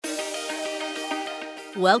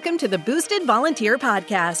Welcome to the Boosted Volunteer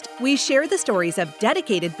Podcast. We share the stories of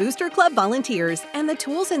dedicated Booster Club volunteers and the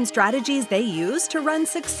tools and strategies they use to run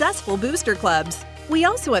successful booster clubs. We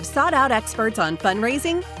also have sought-out experts on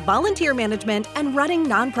fundraising, volunteer management, and running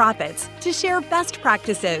nonprofits to share best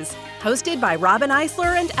practices. Hosted by Robin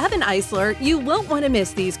Eisler and Evan Eisler, you won't want to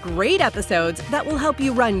miss these great episodes that will help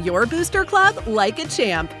you run your booster club like a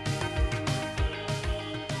champ.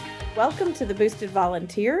 Welcome to the Boosted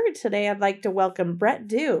Volunteer. Today I'd like to welcome Brett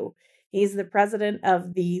Dew. He's the president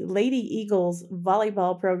of the Lady Eagles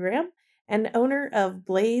volleyball program and owner of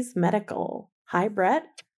Blaze Medical. Hi, Brett.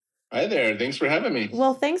 Hi there. Thanks for having me.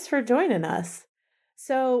 Well, thanks for joining us.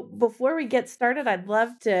 So before we get started, I'd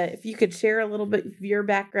love to, if you could share a little bit of your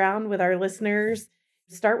background with our listeners.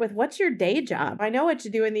 Start with, what's your day job? I know what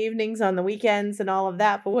you do in the evenings, on the weekends and all of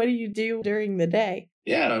that, but what do you do during the day?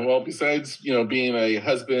 Yeah, well, besides, being a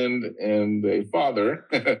husband and a father,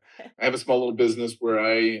 I have a small little business where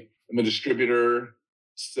I am a distributor,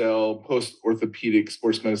 sell post-orthopedic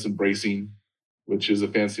sports medicine bracing, which is a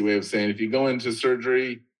fancy way of saying if you go into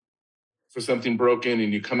surgery for something broken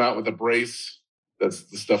and you come out with a brace, that's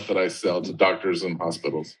the stuff that I sell to doctors and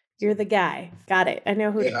hospitals. You're the guy. Got it. I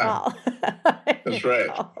know who to call. That's right.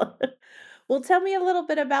 Well, tell me a little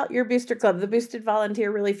bit about your booster club. The Boosted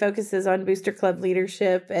Volunteer really focuses on booster club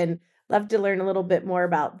leadership, and love to learn a little bit more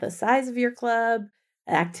about the size of your club,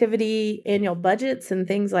 activity, annual budgets, and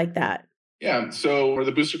things like that. Yeah, so we're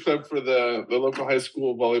the booster club for the local high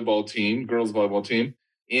school volleyball team, girls volleyball team.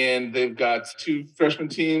 And they've got 2 freshman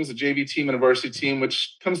teams, a JV team and a varsity team,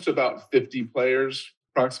 which comes to about 50 players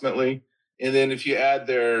approximately. And then if you add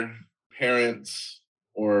their parents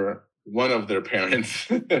or one of their parents,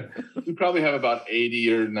 we probably have about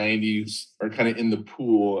 80 or 90 are kind of in the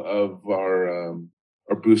pool of our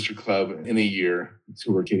booster club in a year. That's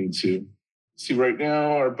who we're getting to. See, right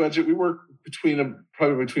now, our budget, we work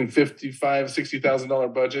probably between $55,000,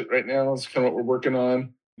 $60,000 budget right now. That's kind of what we're working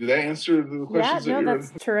on. Did that answer the questions? Yeah, no,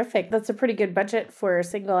 that's terrific. That's a pretty good budget for a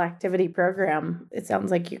single activity program. It sounds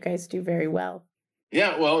like you guys do very well.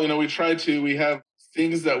 Yeah, well, we try to. We have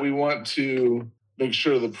things that we want to make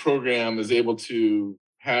sure the program is able to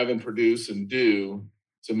have and produce and do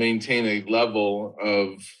to maintain a level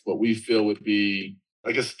of what we feel would be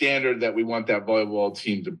like a standard that we want that volleyball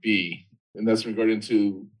team to be. And that's regarding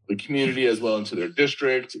to the community as well into their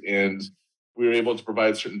district. And we were able to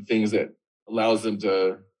provide certain things that allows them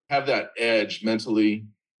to have that edge mentally,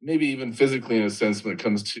 maybe even physically in a sense when it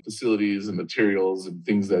comes to facilities and materials and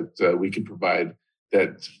things that we can provide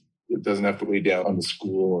that it doesn't have to weigh down on the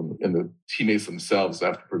school and the teammates themselves that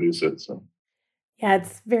have to produce it. So, yeah,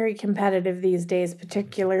 it's very competitive these days,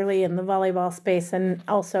 particularly in the volleyball space and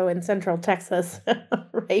also in Central Texas,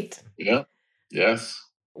 right? Yeah. Yes.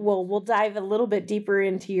 Well, we'll dive a little bit deeper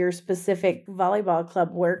into your specific volleyball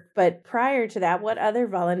club work. But prior to that, what other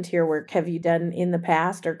volunteer work have you done in the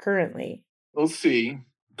past or currently? Let's see.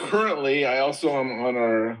 Currently, I also am on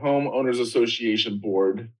our homeowners association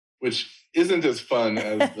board, which isn't as fun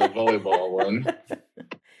as the volleyball one.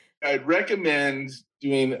 I'd recommend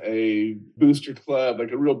doing a booster club,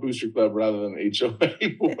 like a real booster club rather than an HOA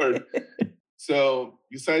board. So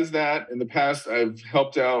besides that, in the past, I've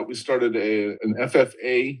helped out. We started an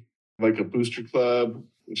FFA, like a booster club,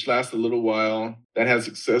 which lasted a little while. That had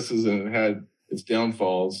successes and it had its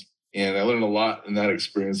downfalls. And I learned a lot in that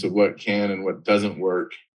experience of what can and what doesn't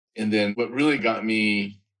work. And then what really got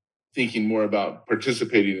me thinking more about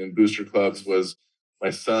participating in booster clubs was my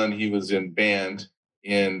son. He was in band.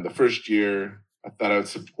 And the first year, I thought I would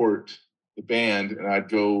support the band and I'd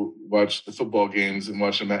go watch the football games and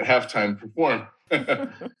watch them at halftime perform.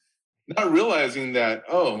 Not realizing that,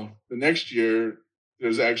 the next year,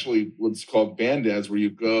 there's actually what's called band dads where you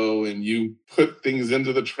go and you put things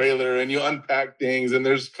into the trailer and you unpack things and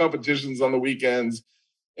there's competitions on the weekends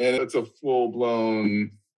and it's a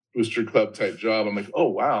full-blown booster club type job. I'm like, oh,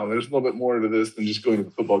 wow, there's a little bit more to this than just going to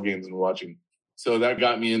the football games and watching. So that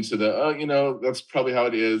got me into that's probably how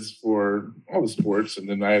it is for all the sports. And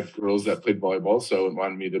then I have girls that played volleyball, so it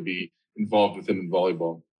wanted me to be involved with them in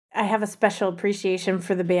volleyball. I have a special appreciation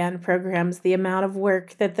for the band programs. The amount of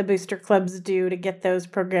work that the booster clubs do to get those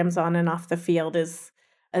programs on and off the field is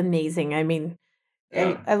amazing. I mean,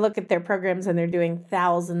 I look at their programs and they're doing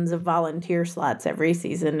thousands of volunteer slots every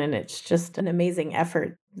season, and it's just an amazing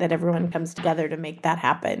effort that everyone comes together to make that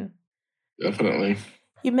happen. Definitely.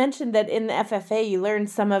 You mentioned that in the FFA, you learned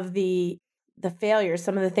some of the failures,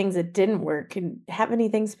 some of the things that didn't work. And have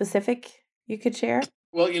anything specific you could share?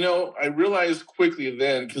 Well, I realized quickly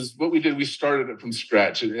then, because what we did, we started it from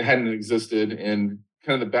scratch. It hadn't existed. And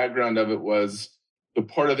kind of the background of it was the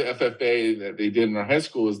part of the FFA that they did in our high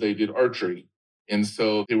school is they did archery. And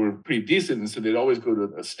so they were pretty decent. And so they'd always go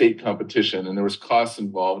to a state competition and there was costs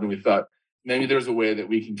involved. And we thought maybe there's a way that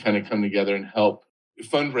we can kind of come together and help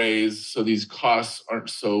fundraise so these costs aren't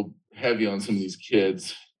so heavy on some of these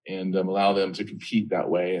kids and allow them to compete that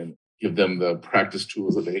way and give them the practice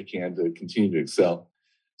tools that they can to continue to excel.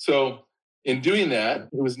 So in doing that,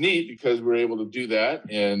 it was neat because we were able to do that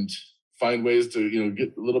and find ways to,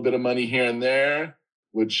 get a little bit of money here and there,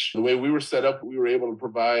 which the way we were set up, we were able to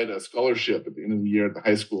provide a scholarship at the end of the year at the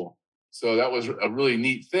high school. So that was a really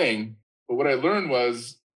neat thing. But what I learned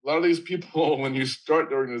was a lot of these people, when you start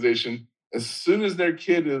the organization, as soon as their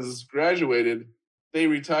kid is graduated, they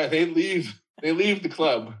retire, they leave the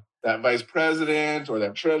club. That vice president or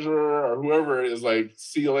that treasurer or whoever is like,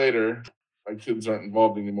 see you later. My kids aren't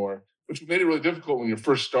involved anymore, which made it really difficult when you're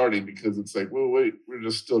first starting because it's like, well, wait, we're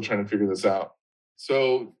just still trying to figure this out.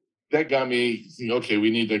 So that got me thinking, okay,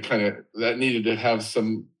 we need to that needed to have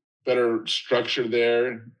some better structure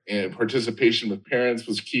there, and participation with parents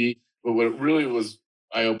was key. But what really was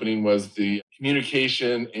eye-opening was the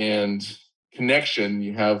communication and connection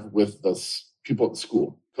you have with the people at the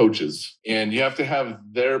school, coaches. And you have to have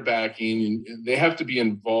their backing, and they have to be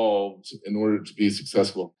involved in order to be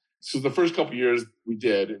successful. So the first couple of years we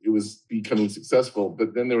did, it was becoming successful.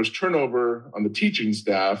 But then there was turnover on the teaching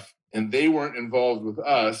staff, and they weren't involved with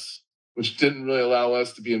us, which didn't really allow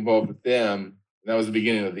us to be involved with them. And that was the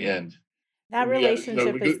beginning of the end. That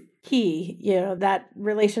relationship is key. That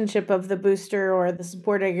relationship of the booster or the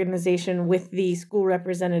support organization with the school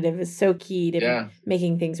representative is so key to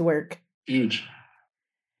making things work. Huge.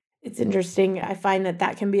 It's interesting. I find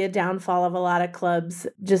that can be a downfall of a lot of clubs,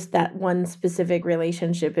 just that one specific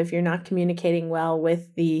relationship. If you're not communicating well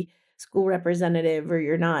with the school representative or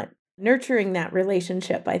you're not nurturing that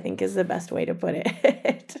relationship, I think is the best way to put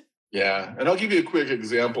it. Yeah. And I'll give you a quick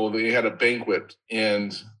example. They had a banquet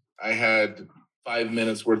and I had 5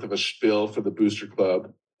 minutes worth of a spiel for the Booster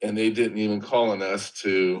Club, and they didn't even call on us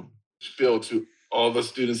to spiel to all the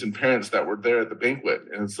students and parents that were there at the banquet.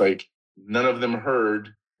 And it's like, none of them heard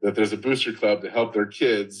that there's a Booster Club to help their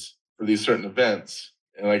kids for these certain events.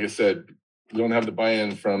 And like I said, if you don't have the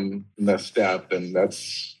buy-in from that staff, then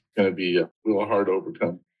that's going to be a little hard to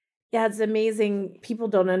overcome. Yeah, it's amazing. People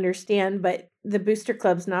don't understand, but the Booster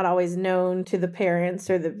Club's not always known to the parents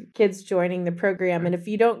or the kids joining the program. And if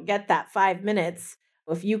you don't get that 5 minutes,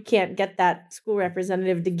 if you can't get that school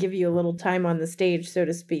representative to give you a little time on the stage, so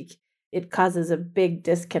to speak, it causes a big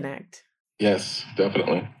disconnect. Yes,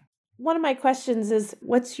 definitely. One of my questions is,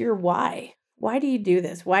 what's your why? Why do you do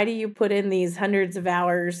this? Why do you put in these hundreds of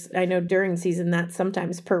hours? I know during season, that's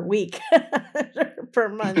sometimes per week, per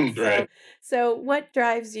month. Right. So what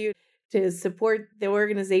drives you to support the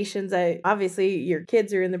organizations? Obviously, your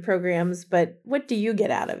kids are in the programs, but what do you get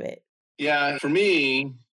out of it? Yeah, for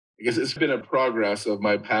me, I guess it's been a progress of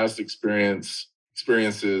my past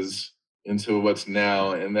experiences into what's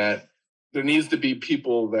now, and that there needs to be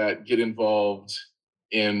people that get involved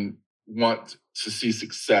and want to see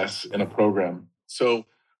success in a program. So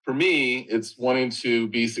for me, it's wanting to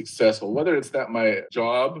be successful, whether it's that my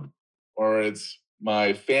job or it's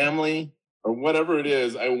my family or whatever it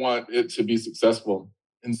is, I want it to be successful.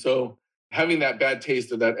 And so having that bad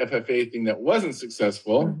taste of that FFA thing that wasn't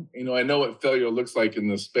successful, I know what failure looks like in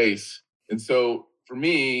this space. And so for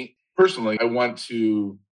me personally, I want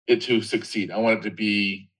it to succeed. I want it to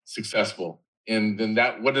be successful. And then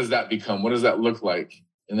what does that become? What does that look like?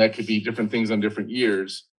 And that could be different things on different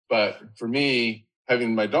years. But for me,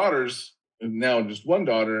 having my daughters, and now just one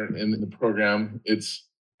daughter in the program, it's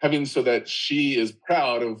having so that she is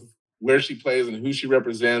proud of where she plays and who she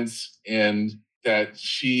represents, and that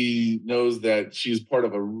she knows that she's part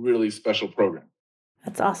of a really special program.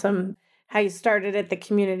 That's awesome. How you started at the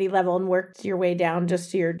community level and worked your way down just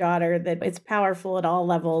to your daughter, that it's powerful at all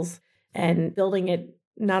levels, and building it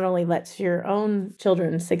not only lets your own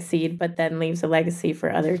children succeed, but then leaves a legacy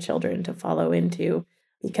for other children to follow into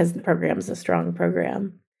because the program is a strong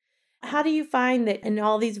program. How do you find that in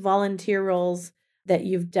all these volunteer roles that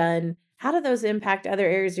you've done, how do those impact other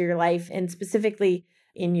areas of your life, and specifically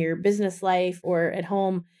in your business life or at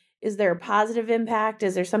home? Is there a positive impact?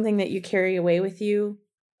 Is there something that you carry away with you?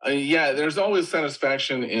 Yeah, there's always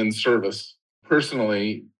satisfaction in service.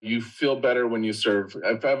 Personally, you feel better when you serve.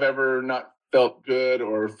 If I've ever not felt good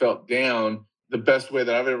or felt down, the best way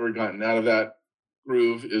that I've ever gotten out of that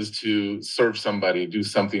groove is to serve somebody, do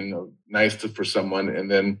something nice for someone,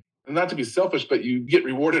 and then not to be selfish, but you get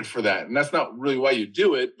rewarded for that. And that's not really why you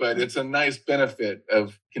do it, but it's a nice benefit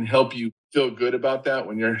can help you feel good about that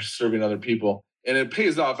when you're serving other people. And it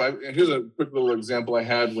pays off. Here's a quick little example I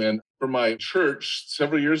had when For my church,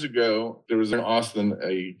 several years ago, there was in Austin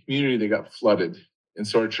a community that got flooded. And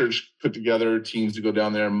so our church put together teams to go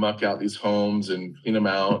down there and muck out these homes and clean them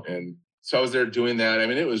out. And so I was there doing that. I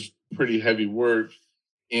mean, it was pretty heavy work.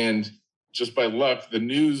 And just by luck, the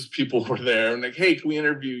news people were there and like, hey, can we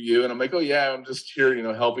interview you? And I'm like, oh, yeah, I'm just here,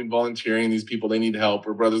 helping, volunteering. These people, they need help.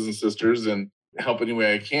 We're brothers and sisters and help any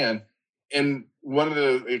way I can. And one of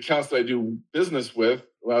the accounts that I do business with,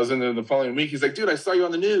 when I was in there the following week, he's like, dude, I saw you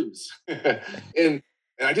on the news. and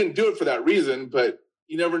I didn't do it for that reason, but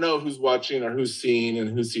you never know who's watching or who's seeing and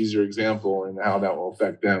who sees your example and how that will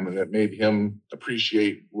affect them. And it made him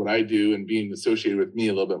appreciate what I do and being associated with me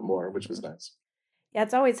a little bit more, which was nice. Yeah,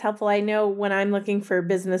 it's always helpful. I know when I'm looking for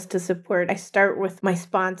business to support, I start with my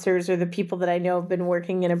sponsors or the people that I know have been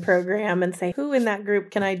working in a program and say, who in that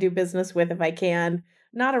group can I do business with if I can?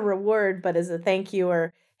 Not a reward, but as a thank you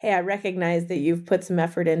or, hey, I recognize that you've put some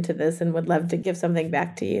effort into this and would love to give something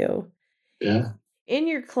back to you. Yeah. In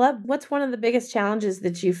your club, what's one of the biggest challenges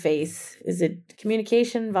that you face? Is it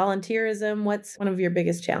communication, volunteerism? What's one of your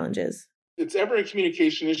biggest challenges? It's ever a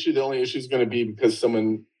communication issue. The only issue is going to be because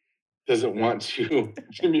someone doesn't want to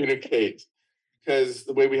communicate, because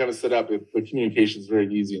the way we have it set up, the communication is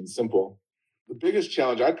very easy and simple. The biggest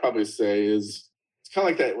challenge I'd probably say is it's kind of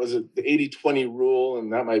like that. Was it the 80-20 rule?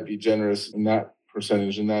 And that might be generous in that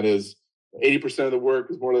percentage. And that is 80% of the work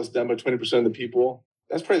is more or less done by 20% of the people.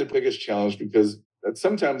 That's probably the biggest challenge, because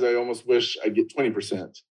sometimes I almost wish I'd get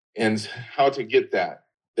 20%. And how to get that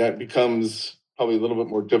becomes probably a little bit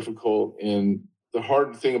more difficult. And the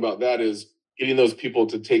hard thing about that is getting those people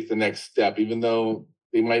to take the next step, even though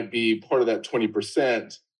they might be part of that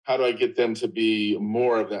 20%. How do I get them to be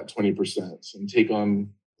more of that 20% and take on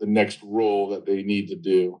the next role that they need to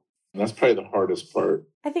do? And that's probably the hardest part.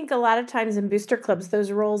 I think a lot of times in booster clubs,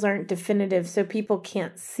 those roles aren't definitive, so people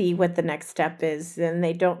can't see what the next step is and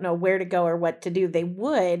they don't know where to go or what to do. They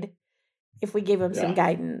would if we gave them some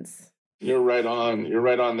guidance. You're right on. You're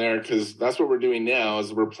right on there, because that's what we're doing now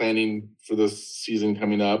is we're planning for this season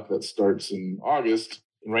coming up that starts in August.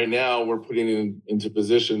 And right now we're putting into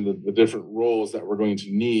position the different roles that we're going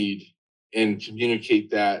to need and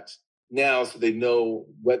communicate that now so they know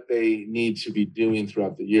what they need to be doing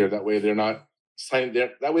throughout the year. That way they're not signing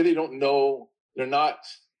there. That way they don't know, they're not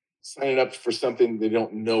signing up for something they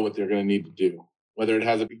don't know what they're going to need to do, whether it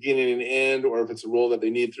has a beginning and end, or if it's a role that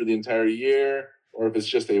they need through the entire year, or if it's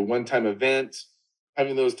just a one-time event.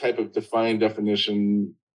 Having those type of defined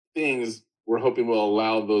definition things, we're hoping will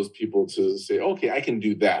allow those people to say, okay, I can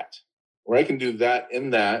do that, or I can do that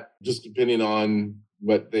and that, just depending on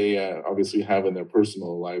what they obviously have in their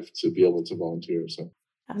personal life to be able to volunteer. So,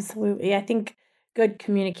 absolutely. I think good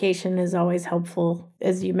communication is always helpful.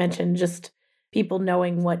 As you mentioned, just people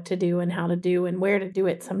knowing what to do and how to do and where to do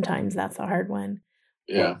it. Sometimes that's a hard one.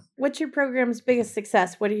 Yeah. What's your program's biggest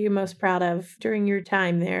success? What are you most proud of during your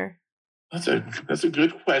time there? That's a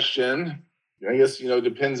good question. I guess, it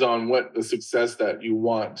depends on what the success that you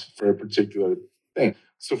want for a particular thing.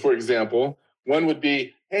 So, for example, one would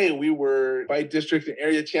be, hey, we were by district and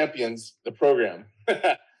area champions, the program.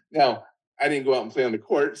 Now, I didn't go out and play on the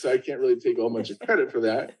court, so I can't really take all much credit for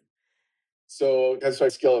that. So that's why I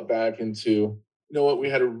scale it back into, you know what, we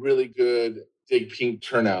had a really good Dig Pink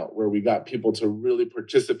turnout where we got people to really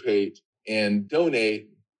participate and donate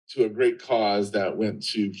to a great cause that went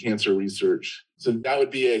to cancer research. So that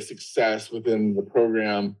would be a success within the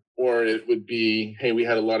program. Or it would be, hey, we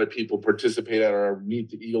had a lot of people participate at our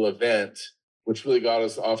Meet the Eagle event, which really got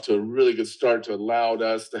us off to a really good start, to allowed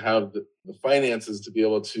us to have the finances to be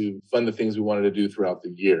able to fund the things we wanted to do throughout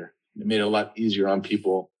the year. It made it a lot easier on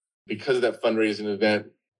people. Because of that fundraising event,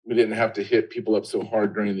 we didn't have to hit people up so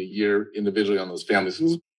hard during the year individually on those families.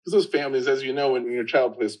 Because those families, as you know, when your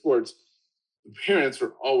child plays sports, the parents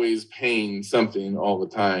are always paying something all the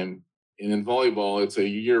time. And in volleyball, it's a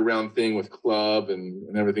year-round thing with club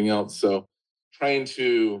and everything else. So trying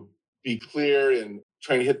to be clear and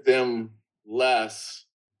trying to hit them less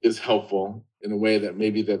is helpful in a way that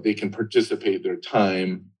maybe that they can participate their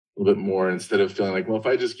time a little bit more, instead of feeling like, well, if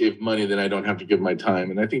I just gave money, then I don't have to give my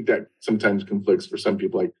time. And I think that sometimes conflicts for some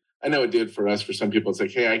people. Like, I know it did for us. For some people, it's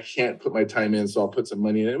like, hey, I can't put my time in, so I'll put some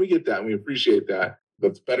money in. And we get that, and we appreciate that.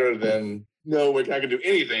 That's better than, no, we're not going to do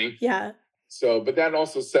anything. Yeah. So, but that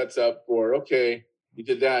also sets up for, okay, you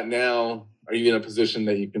did that. Now, are you in a position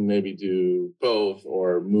that you can maybe do both,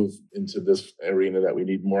 or move into this arena that we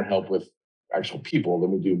need more help with actual people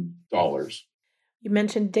than we do dollars? You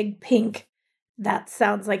mentioned Dig Pink. That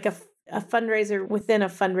sounds like a fundraiser within a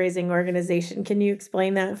fundraising organization. Can you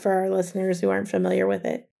explain that for our listeners who aren't familiar with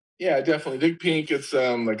it? Yeah, definitely. Dig Pink, it's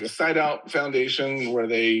like a side-out foundation where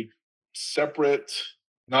they separate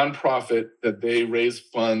nonprofit that they raise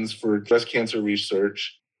funds for breast cancer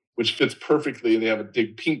research, which fits perfectly. They have a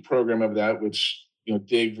Dig Pink program of that, which,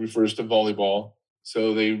 Dig refers to volleyball.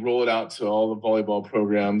 So they roll it out to all the volleyball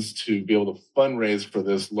programs to be able to fundraise for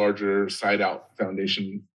this larger Side Out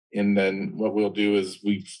Foundation. And then what we'll do is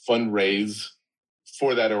we fundraise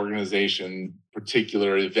for that organization,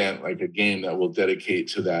 particular event, like a game that we'll dedicate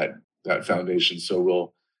to that foundation. So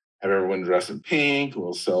we'll have everyone dress in pink,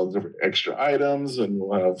 we'll sell different extra items, and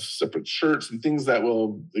we'll have separate shirts and things that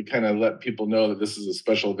will kind of let people know that this is a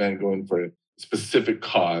special event going for a specific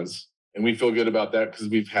cause. And we feel good about that because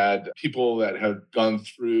we've had people that have gone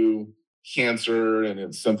through cancer, and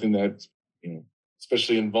it's something that,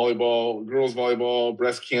 especially in volleyball, girls volleyball,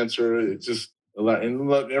 breast cancer, it's just a lot. And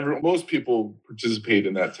most people participate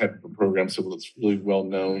in that type of program, so it's really well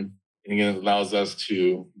known. And again, it allows us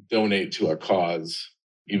to donate to a cause,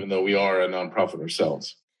 even though we are a nonprofit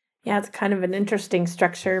ourselves. Yeah, it's kind of an interesting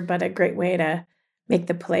structure, but a great way to get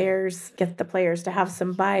the players to have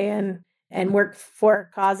some buy-in and work for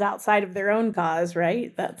a cause outside of their own cause,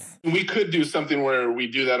 right? We could do something where we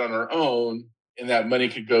do that on our own, and that money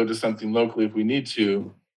could go to something locally if we need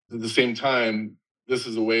to. At the same time, this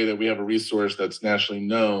is a way that we have a resource that's nationally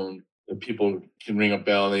known that people can ring a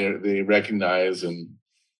bell, they recognize, and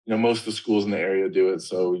most of the schools in the area do it.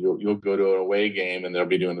 So you'll go to an away game and they'll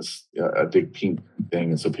be doing this a Dig Pink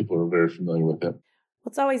thing, and so people are very familiar with it. Well,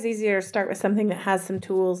 it's always easier to start with something that has some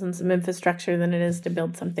tools and some infrastructure than it is to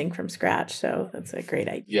build something from scratch. So that's a great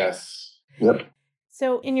idea. Yes. Yep.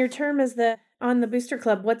 So in your term as on the Booster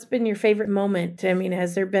Club, what's been your favorite moment? I mean,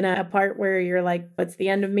 has there been a part where you're like, what's the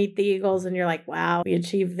end of Meet the Eagles? And you're like, wow, we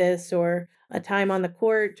achieved this, or a time on the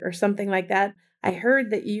court or something like that? I heard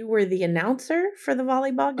that you were the announcer for the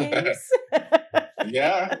volleyball games.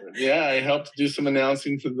 Yeah. I helped do some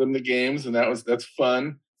announcing for them, the games, and that's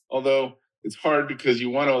fun. Although it's hard because you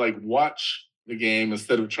want to watch the game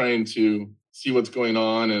instead of trying to see what's going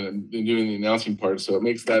on and doing the announcing part. So it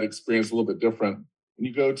makes that experience a little bit different. When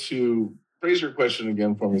you go to phrase your question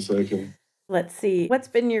again for me so I can. Let's see. What's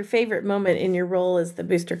been your favorite moment in your role as the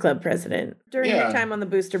Booster Club president during your time on the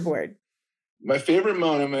Booster Board? My favorite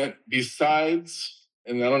moment, besides,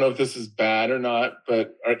 and I don't know if this is bad or not,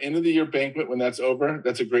 but our end of the year banquet, when that's over,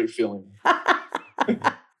 that's a great feeling.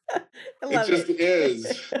 It just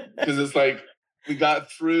is, because it's like we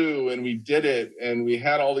got through and we did it and we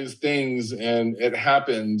had all these things and it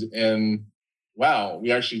happened, and wow,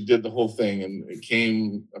 we actually did the whole thing and it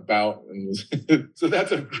came about. And so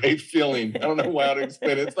that's a great feeling. I don't know how to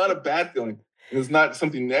explain it. It's not a bad feeling. And it's not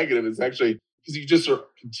something negative. It's actually because you just are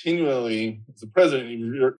continually, as the president,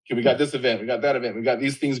 we got this event, we got that event, we got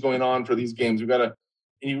these things going on for these games. And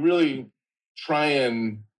you really try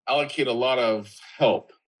and allocate a lot of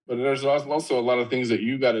help. But there's also a lot of things that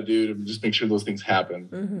you got to do to just make sure those things happen.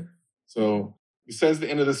 Mm-hmm. So besides the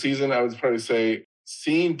end of the season, I would probably say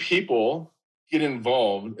seeing people get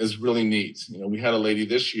involved is really neat. We had a lady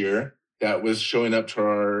this year that was showing up to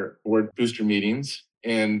our board booster meetings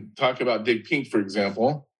and talk about Dig Pink, for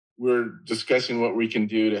example. We're discussing what we can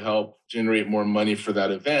do to help generate more money for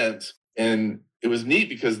that event. And it was neat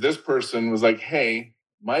because this person was like, hey,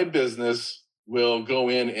 my business will go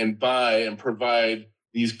in and buy and provide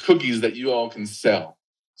these cookies that you all can sell.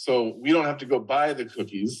 So we don't have to go buy the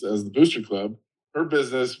cookies as the Booster Club. Her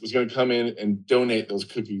business was going to come in and donate those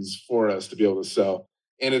cookies for us to be able to sell.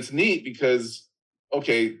 And it's neat because,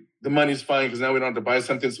 okay, the money's fine because now we don't have to buy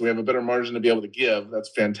something, so we have a better margin to be able to give.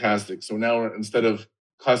 That's fantastic. So now instead of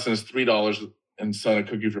costing us $3 and selling a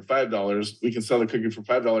cookie for $5, we can sell the cookie for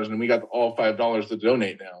 $5 and we got all $5 to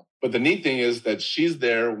donate now. But the neat thing is that she's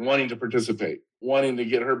there wanting to participate, wanting to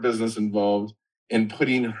get her business involved and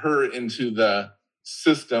putting her into the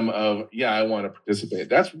system of, I want to participate.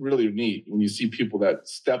 That's really neat when you see people that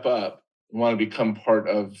step up and want to become part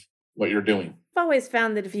of what you're doing. I've always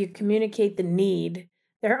found that if you communicate the need,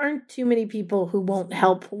 there aren't too many people who won't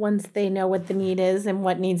help once they know what the need is and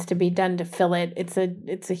what needs to be done to fill it.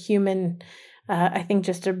 It's a human, I think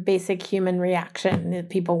just a basic human reaction that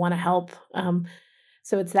people want to help.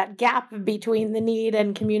 So it's that gap between the need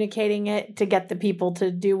and communicating it to get the people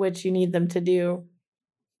to do what you need them to do.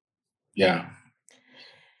 Yeah.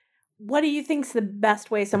 What do you think is the best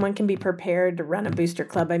way someone can be prepared to run a booster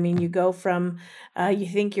club? I mean, you go from, you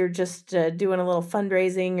think you're just doing a little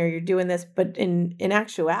fundraising or you're doing this, but in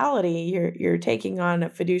actuality, you're taking on a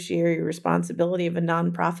fiduciary responsibility of a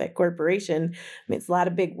nonprofit corporation. I mean, it's a lot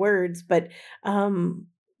of big words, but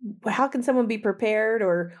how can someone be prepared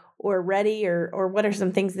or ready, or what are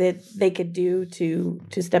some things that they could do to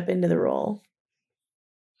step into the role?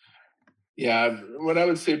 Yeah, what I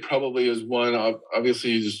would say probably is one,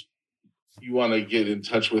 obviously, just you want to get in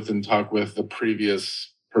touch with and talk with the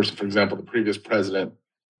previous person, for example, the previous president,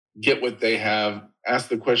 get what they have, ask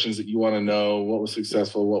the questions that you want to know, what was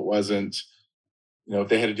successful, what wasn't. If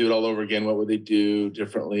they had to do it all over again, what would they do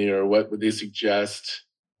differently, or what would they suggest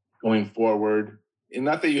going forward? And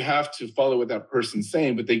not that you have to follow what that person's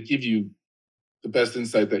saying, but they give you the best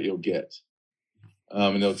insight that you'll get.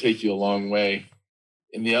 And they'll take you a long way.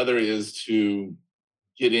 And the other is to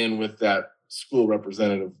get in with that school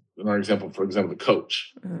representative, in our example, for example, the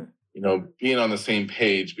coach, being on the same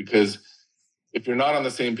page, because if you're not on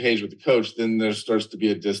the same page with the coach, then there starts to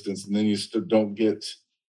be a distance, and then you don't get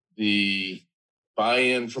the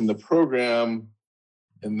buy-in from the program.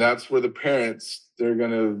 And that's where the parents, they're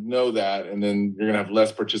going to know that, and then you're going to have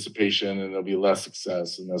less participation and there'll be less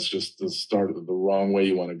success. And that's just the start of the wrong way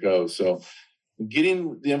you want to go. So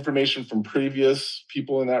getting the information from previous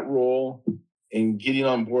people in that role and getting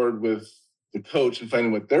on board with the coach and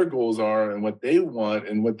finding what their goals are and what they want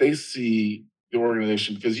and what they see the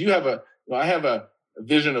organization, because I have a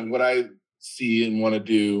vision of what I see and want to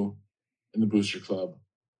do in the Booster Club.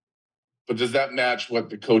 But does that match what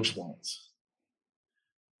the coach wants?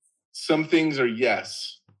 Some things are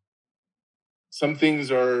yes. Some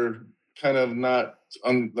things are kind of not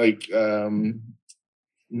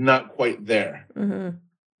not quite there. Mm-hmm.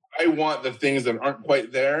 I want the things that aren't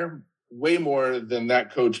quite there way more than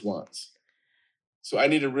that coach wants. So I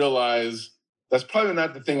need to realize that's probably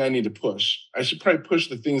not the thing I need to push. I should probably push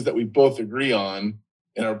the things that we both agree on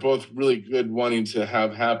and are both really good wanting to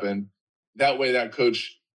have happen. That way that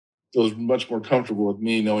coach feels much more comfortable with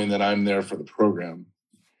me knowing that I'm there for the program,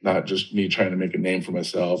 not just me trying to make a name for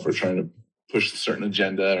myself or trying to push a certain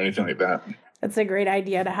agenda or anything like that. That's a great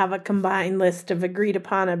idea, to have a combined list of agreed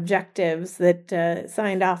upon objectives that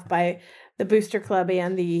signed off by the Booster Club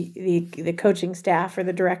and the coaching staff or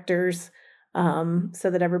the directors, so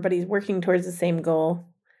that everybody's working towards the same goal.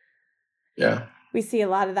 Yeah. We see a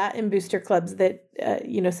lot of that in booster clubs that,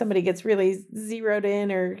 somebody gets really zeroed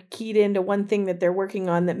in or keyed into one thing that they're working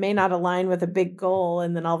on that may not align with a big goal.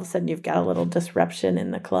 And then all of a sudden you've got a little disruption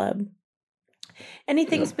in the club.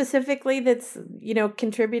 Anything specifically that's,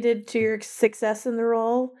 contributed to your success in the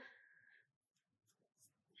role?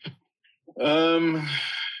 When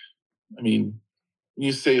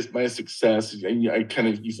you say it's my success,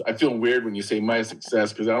 I feel weird when you say my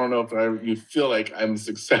success, because I don't know if you feel like I'm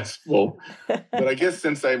successful. But I guess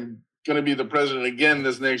since I'm going to be the president again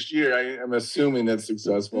this next year, I'm assuming that's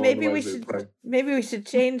successful. Maybe we should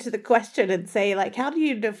change the question and say, how do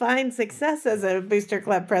you define success as a Booster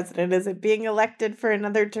Club president? Is it being elected for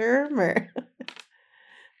another term, or?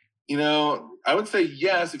 I would say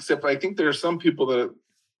yes, except I think there are some people that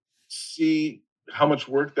see how much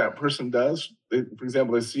work that person does. For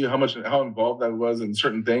example, they see how involved I was in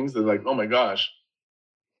certain things. They're like, oh my gosh,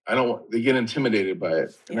 they get intimidated by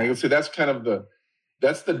it. Yeah. And I would say that's kind of the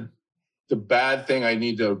bad thing I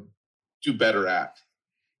need to do better at.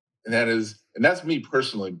 And that's me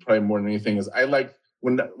personally, probably more than anything, is I like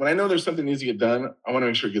when I know there's something that needs to get done, I want to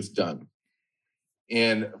make sure it gets done.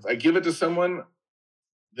 And if I give it to someone,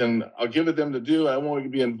 then I'll give it them to do. I won't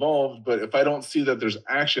be involved. But if I don't see that there's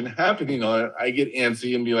action happening on it, I get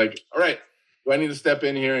antsy and be like, all right, do I need to step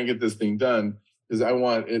in here and get this thing done? Because I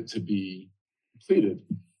want it to be completed.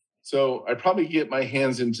 So I probably get my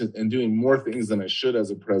hands into and doing more things than I should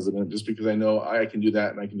as a president, just because I know I can do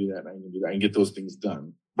that and I can do that and I can do that and get those things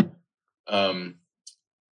done.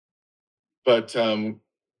 But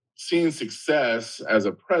seeing success as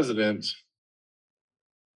a president,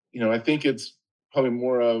 I think it's probably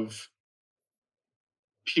more of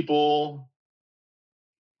people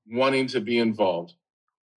wanting to be involved.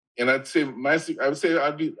 And I'd say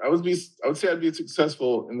I'd be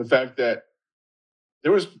successful in the fact that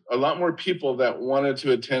there was a lot more people that wanted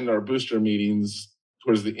to attend our booster meetings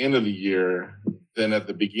towards the end of the year than at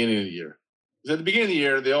the beginning of the year. Because at the beginning of the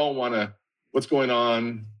year, they all want to, what's going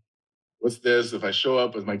on? What's this? If I show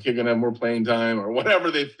up, is my kid going to have more playing time, or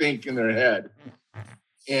whatever they think in their head?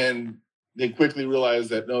 And they quickly realize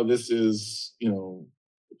that, no, this is, a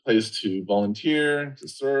place to volunteer, to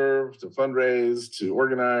serve, to fundraise, to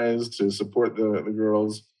organize, to support the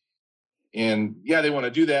girls. And yeah, they want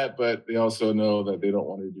to do that, but they also know that they don't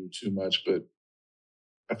want to do too much. But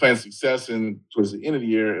I find success towards the end of the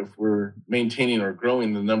year, if we're maintaining or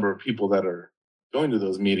growing the number of people that are going to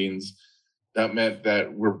those meetings, that meant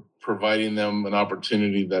that we're providing them an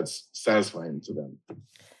opportunity that's satisfying to them.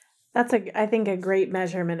 That's I think a great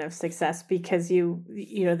measurement of success, because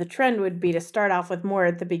the trend would be to start off with more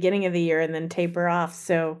at the beginning of the year and then taper off.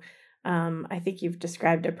 So I think you've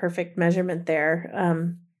described a perfect measurement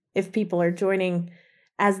there. If people are joining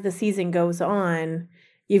as the season goes on,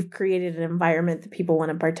 you've created an environment that people want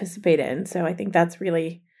to participate in. So I think that's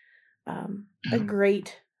really a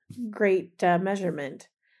great measurement.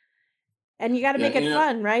 And you got to make it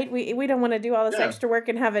fun, right? We don't want to do all this extra work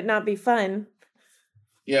and have it not be fun.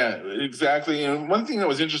 Yeah, exactly. And one thing that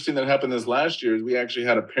was interesting that happened this last year is we actually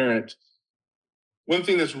had a parent. One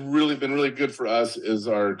thing that's really been really good for us is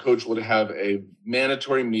our coach would have a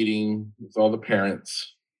mandatory meeting with all the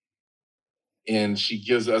parents, and she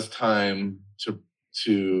gives us time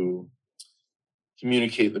to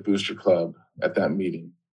communicate the Booster Club at that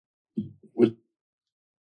meeting, which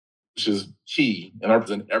is key.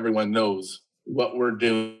 And everyone knows what we're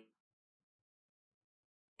doing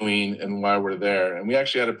and why we're there. And we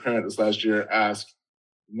actually had a parent this last year ask,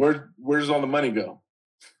 where's all the money go?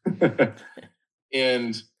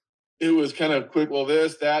 And it was kind of quick, well,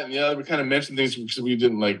 this, that, and the other. We kind of mentioned things because we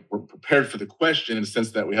didn't were prepared for the question in the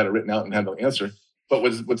sense that we had it written out and had no answer. But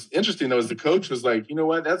what's interesting though is the coach was like, you know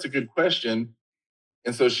what, that's a good question.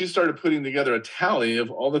 And so she started putting together a tally of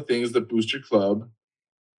all the things that Booster Club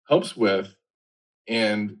helps with.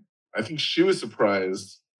 And I think she was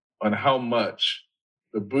surprised on how much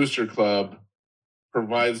the Booster Club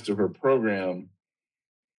provides to her program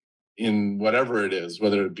in whatever it is,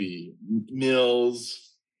 whether it be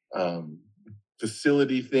meals,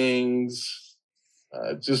 facility things,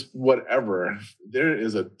 just whatever. There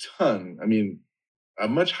is a ton. I mean, a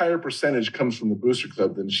much higher percentage comes from the Booster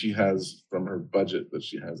Club than she has from her budget that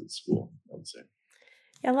she has at school, I would say.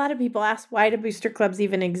 Yeah, a lot of people ask, why do booster clubs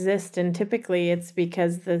even exist? And typically it's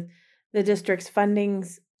because the district's funding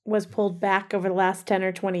was pulled back over the last 10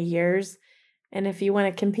 or 20 years. And if you want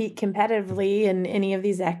to compete competitively in any of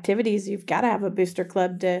these activities, you've got to have a booster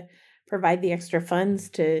club to provide the extra funds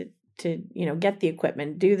to get the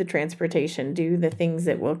equipment, do the transportation, do the things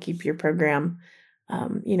that will keep your program,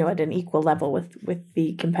 at an equal level with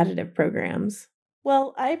the competitive programs.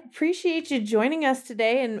 Well, I appreciate you joining us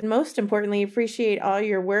today, and most importantly, appreciate all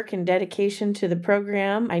your work and dedication to the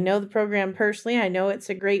program. I know the program personally. I know it's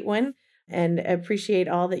a great one, and appreciate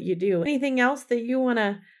all that you do. Anything else that you want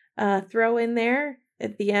to throw in there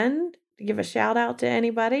at the end to give a shout out to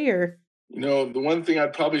anybody? Or the one thing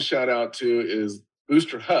I'd probably shout out to is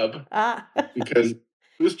Booster Hub, because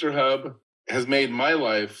Booster Hub has made my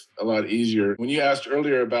life a lot easier. When you asked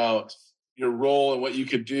earlier about your role and what you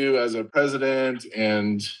could do as a president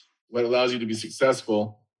and what allows you to be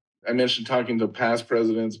successful, I mentioned talking to past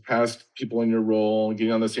presidents, past people in your role,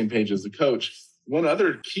 getting on the same page as the coach. One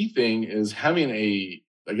other key thing is having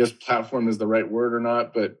I guess platform is the right word or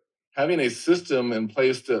not, but having a system in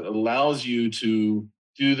place that allows you to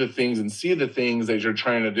do the things and see the things that you're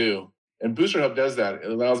trying to do. And Booster Hub does that.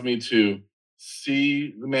 It allows me to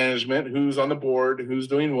see the management, who's on the board, who's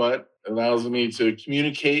doing what. It allows me to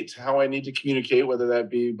communicate how I need to communicate, whether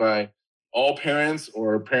that be by all parents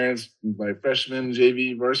or parents by freshmen,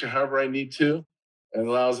 JV, varsity, however I need to. It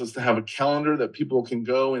allows us to have a calendar that people can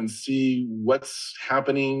go and see what's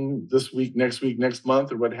happening this week, next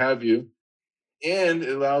month, or what have you. And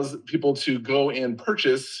it allows people to go and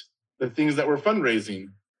purchase the things that we're fundraising.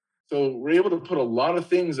 So we're able to put a lot of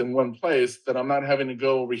things in one place that I'm not having to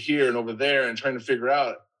go over here and over there and trying to figure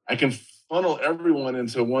out. I can funnel everyone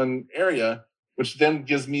into one area, which then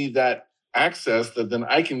gives me that access that then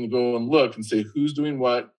I can go and look and say, who's doing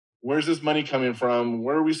what? Where's this money coming from?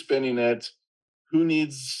 Where are we spending it? Who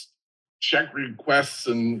needs check requests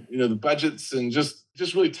and the budgets, and just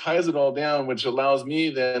really ties it all down, which allows me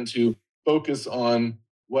then to focus on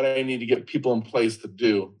what I need to get people in place to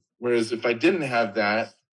do. Whereas if I didn't have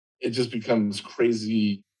that, it just becomes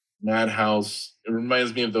crazy madhouse. It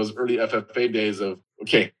reminds me of those early FFA days of,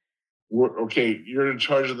 you're in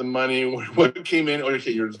charge of the money. What came in?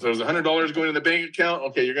 Okay, there's $100 going in the bank account.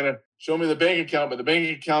 Okay, you're going to show me the bank account, but the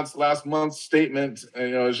bank account's last month's statement.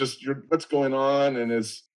 And, it's just what's going on. And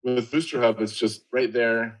it's with Booster Hub, it's just right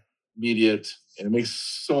there, immediate, and it makes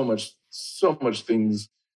so much things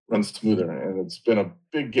run smoother. And it's been a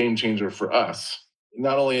big game changer for us,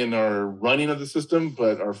 not only in our running of the system,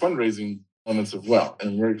 but our fundraising elements as well.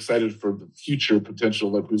 And we're excited for the future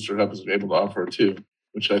potential that Booster Hub is able to offer too,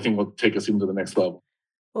 which I think will take us even to the next level.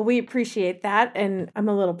 Well, we appreciate that. And I'm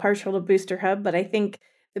a little partial to Booster Hub, but I think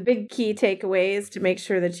the big key takeaway is to make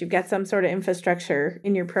sure that you've got some sort of infrastructure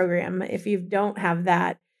in your program. If you don't have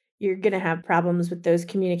that, you're going to have problems with those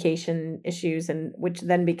communication issues, and which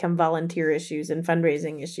then become volunteer issues and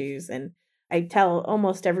fundraising issues. And I tell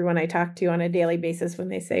almost everyone I talk to on a daily basis when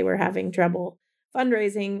they say we're having trouble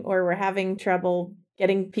fundraising or we're having trouble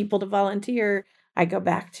getting people to volunteer, I go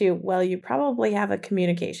back to, well, you probably have a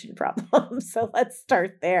communication problem. So let's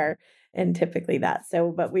start there. and typically that.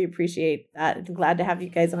 So, but we appreciate that. I'm glad to have you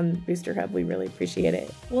guys on Booster Hub. We really appreciate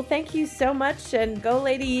it. Well, thank you so much, and go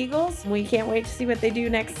Lady Eagles. We can't wait to see what they do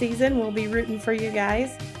next season. We'll be rooting for you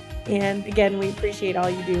guys. And again, we appreciate all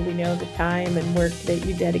you do. We know the time and work that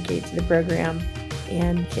you dedicate to the program,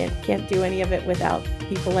 and can't do any of it without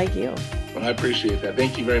people like you. Well, I appreciate that.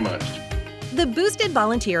 Thank you very much. The Boosted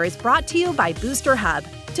Volunteer is brought to you by Booster Hub.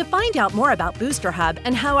 To find out more about Booster Hub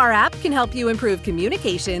and how our app can help you improve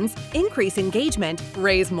communications, increase engagement,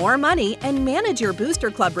 raise more money, and manage your booster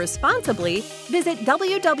club responsibly, visit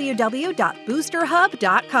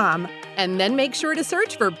www.boosterhub.com. And then make sure to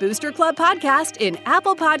search for Booster Club Podcast in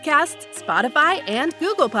Apple Podcasts, Spotify, and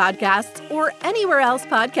Google Podcasts, or anywhere else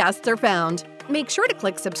podcasts are found. Make sure to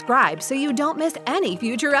click subscribe so you don't miss any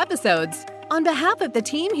future episodes. On behalf of the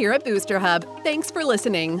team here at Booster Hub, thanks for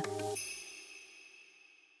listening.